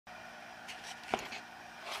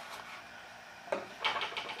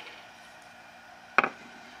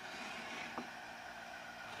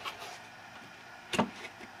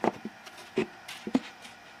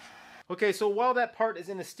Okay, so while that part is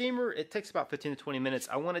in the steamer, it takes about 15 to 20 minutes.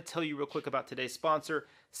 I want to tell you real quick about today's sponsor,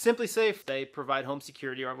 SimpliSafe. They provide home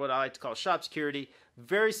security, or what I like to call shop security.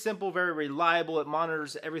 Very simple, very reliable. It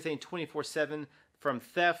monitors everything 24/7, from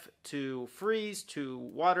theft to freeze to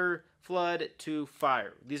water, flood to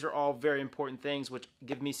fire. These are all very important things which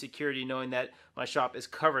give me security knowing that my shop is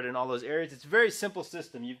covered in all those areas. It's a very simple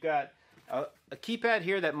system. You've got a keypad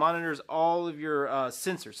here that monitors all of your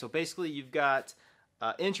sensors. So basically you've got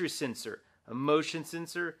entry sensor, a motion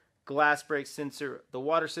sensor, glass break sensor, the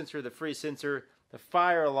water sensor, the freeze sensor, the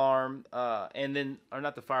fire alarm, and then, or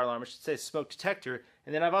not the fire alarm, I should say smoke detector.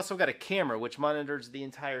 And then I've also got a camera which monitors the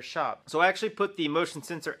entire shop. So I actually put the motion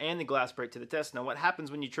sensor and the glass break to the test. Now what happens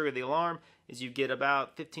when you trigger the alarm is you get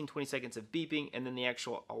about 15-20 seconds of beeping, and then the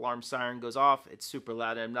actual alarm siren goes off. It's super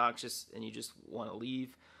loud and obnoxious, and you just want to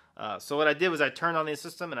leave. So what I did was I turned on the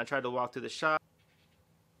system and I tried to walk through the shop.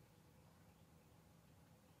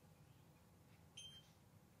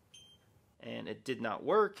 And it did not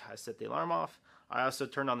work. I set the alarm off. I also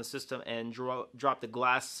turned on the system and dropped the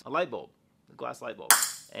glass light bulb,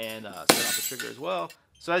 and set off the trigger as well.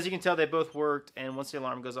 So as you can tell, they both worked, and once the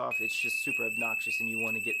alarm goes off, it's just super obnoxious and you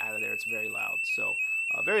want to get out of there. It's very loud. So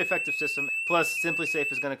very effective system. Plus,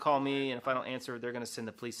 SimpliSafe is going to call me, and if I don't answer, they're going to send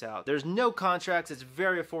the police out. There's no contracts. It's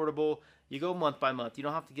very affordable. You go month by month. You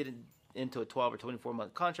don't have to get into a 12 or 24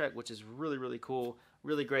 month contract, which is really, really cool.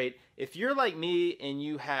 Really great. If you're like me and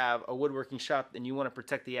you have a woodworking shop and you want to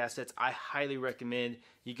protect the assets, I highly recommend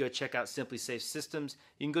you go check out SimpliSafe Systems.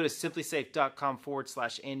 You can go to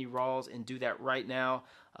simplisafe.com/Andy Rawls and do that right now.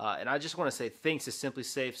 And I just want to say thanks to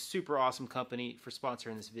SimpliSafe, super awesome company, for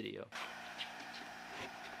sponsoring this video.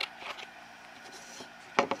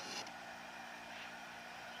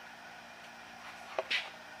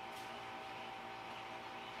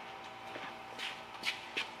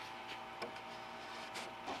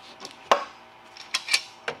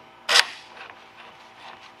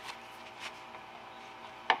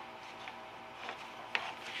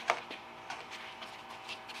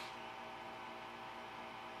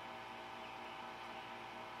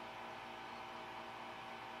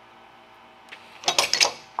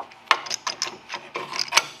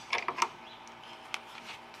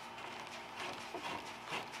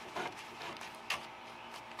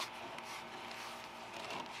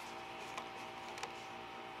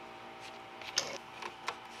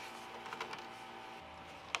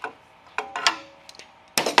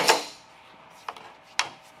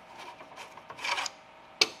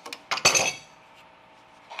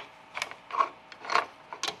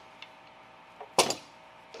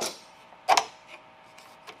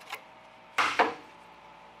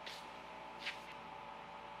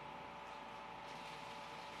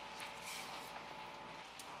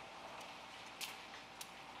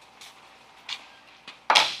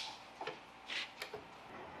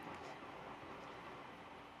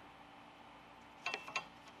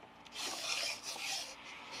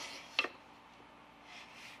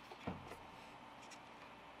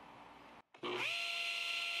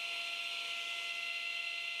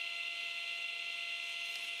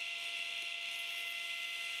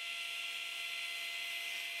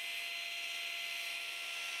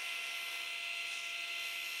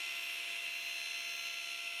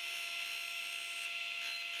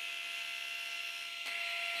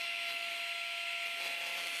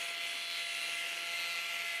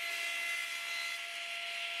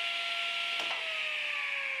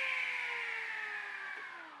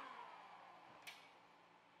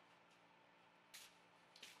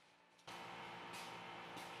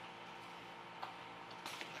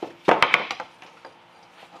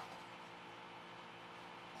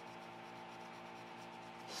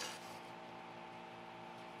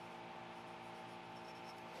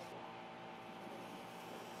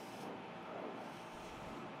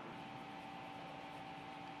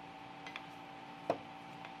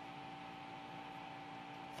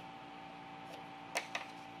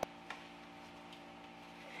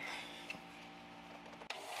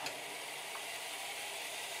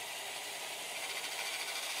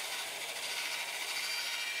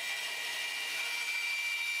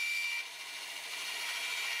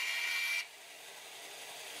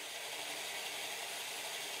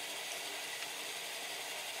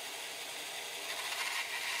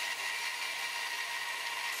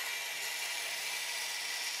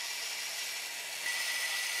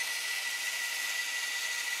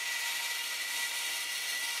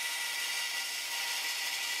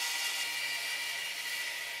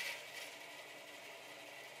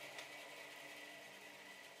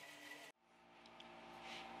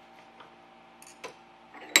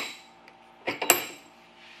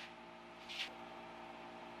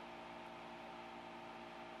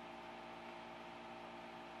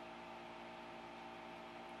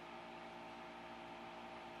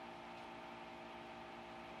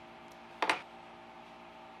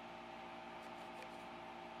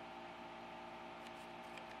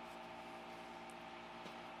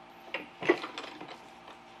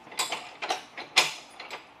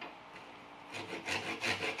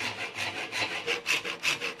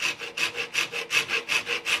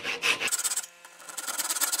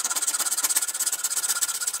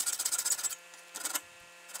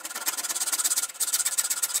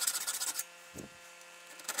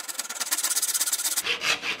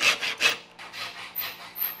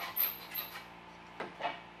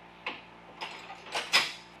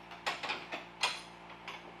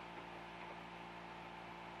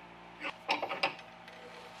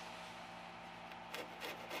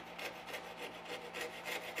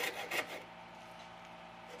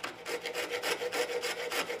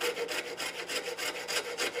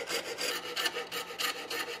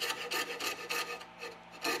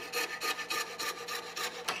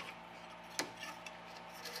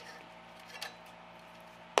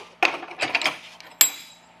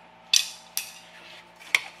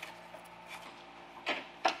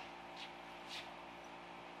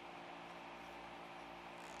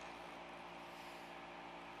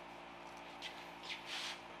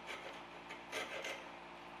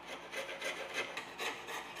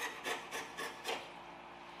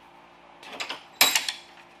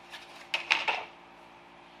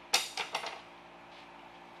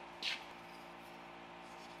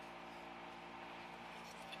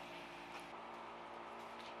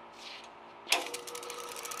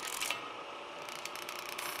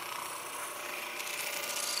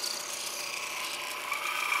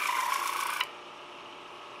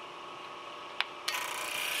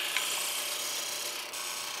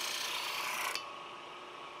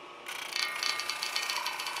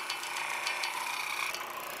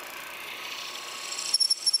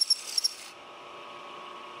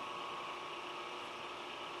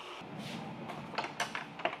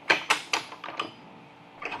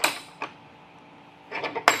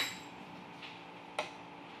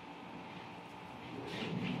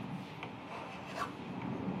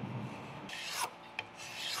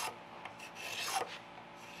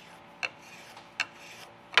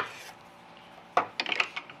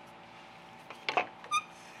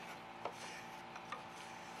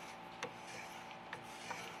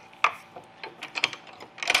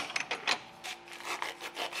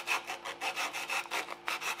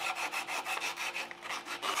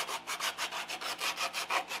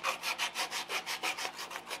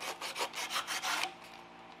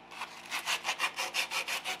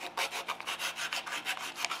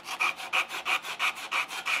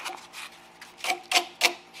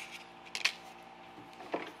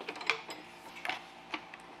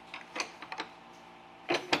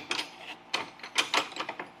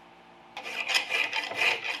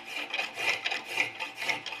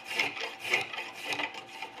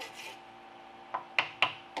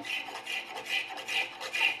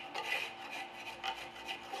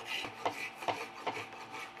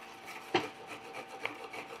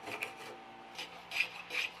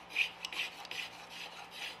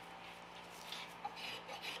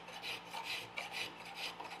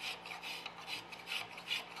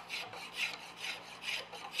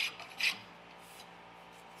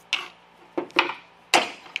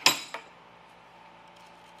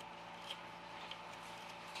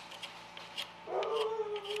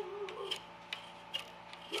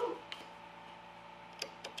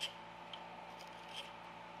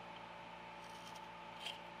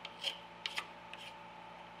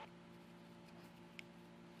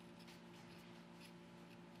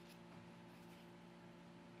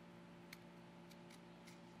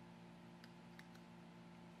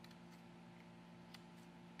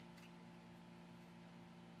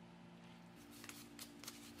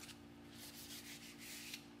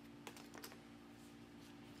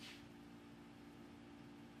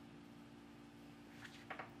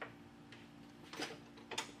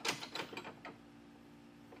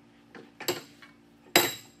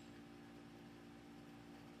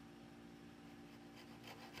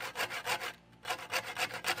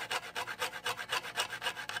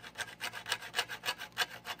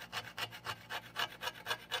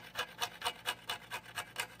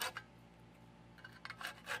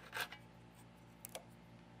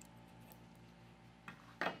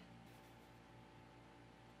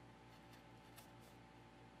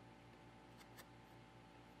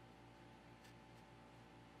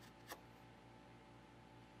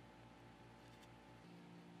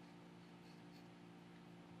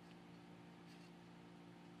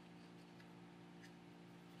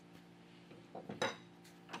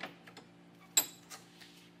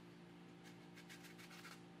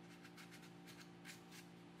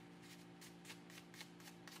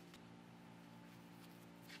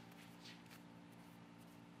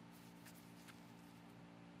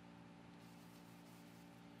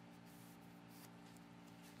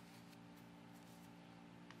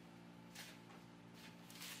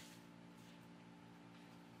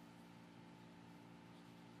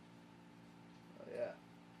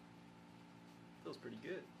 Feels pretty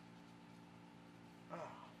good. Oh.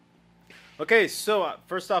 Okay, so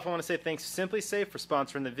first off, I want to say thanks to SimpliSafe for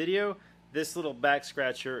sponsoring the video. This little back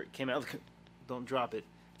scratcher came out looking, don't drop it,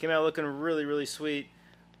 came out looking really, really sweet.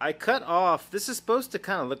 I cut off, this is supposed to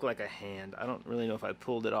kind of look like a hand. I don't really know if I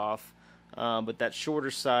pulled it off, but that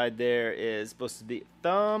shorter side there is supposed to be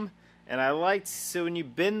thumb. And I liked, so when you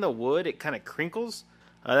bend the wood, it kind of crinkles.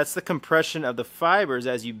 That's the compression of the fibers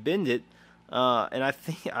as you bend it. And I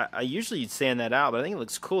think I usually sand that out, but I think it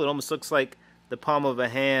looks cool. It almost looks like the palm of a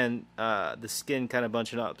hand, the skin kind of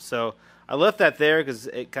bunching up. So I left that there because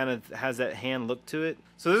it kind of has that hand look to it.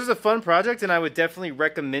 So this is a fun project, and I would definitely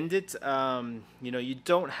recommend it. You know, you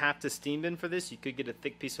don't have to steam bend for this. You could get a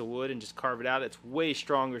thick piece of wood and just carve it out. It's way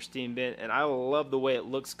stronger steam bent, and I love the way it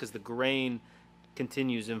looks because the grain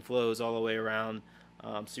continues and flows all the way around.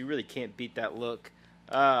 So you really can't beat that look.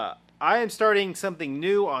 I am starting something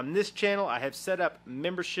new on this channel. I have set up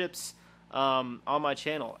memberships on my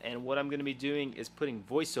channel, and what I'm going to be doing is putting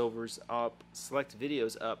voiceovers up, select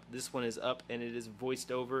videos up. This one is up and it is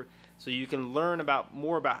voiced over, so you can learn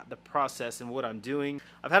more about the process and what I'm doing.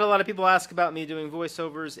 I've had a lot of people ask about me doing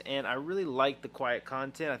voiceovers, and I really like the quiet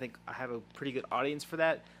content. I think I have a pretty good audience for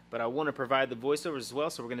that, but I want to provide the voiceovers as well,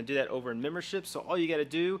 so we're going to do that over in membership. So all you got to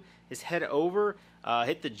do is head over,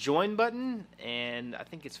 hit the join button, and I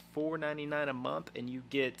think it's $4.99 a month, and you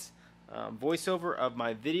get voiceover of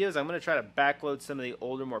my videos. I'm going to try to backload some of the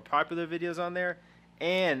older, more popular videos on there,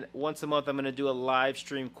 and once a month I'm going to do a live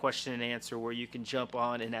stream question and answer where you can jump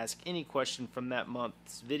on and ask any question from that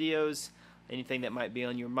month's videos, anything that might be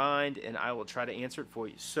on your mind, and I will try to answer it for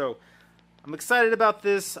you. So I'm excited about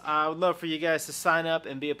this. I would love for you guys to sign up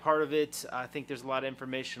and be a part of it. I think there's a lot of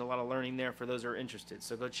information, a lot of learning there for those who are interested,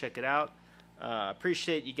 so go check it out.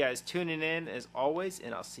 Appreciate you guys tuning in as always,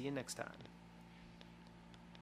 and I'll see you next time.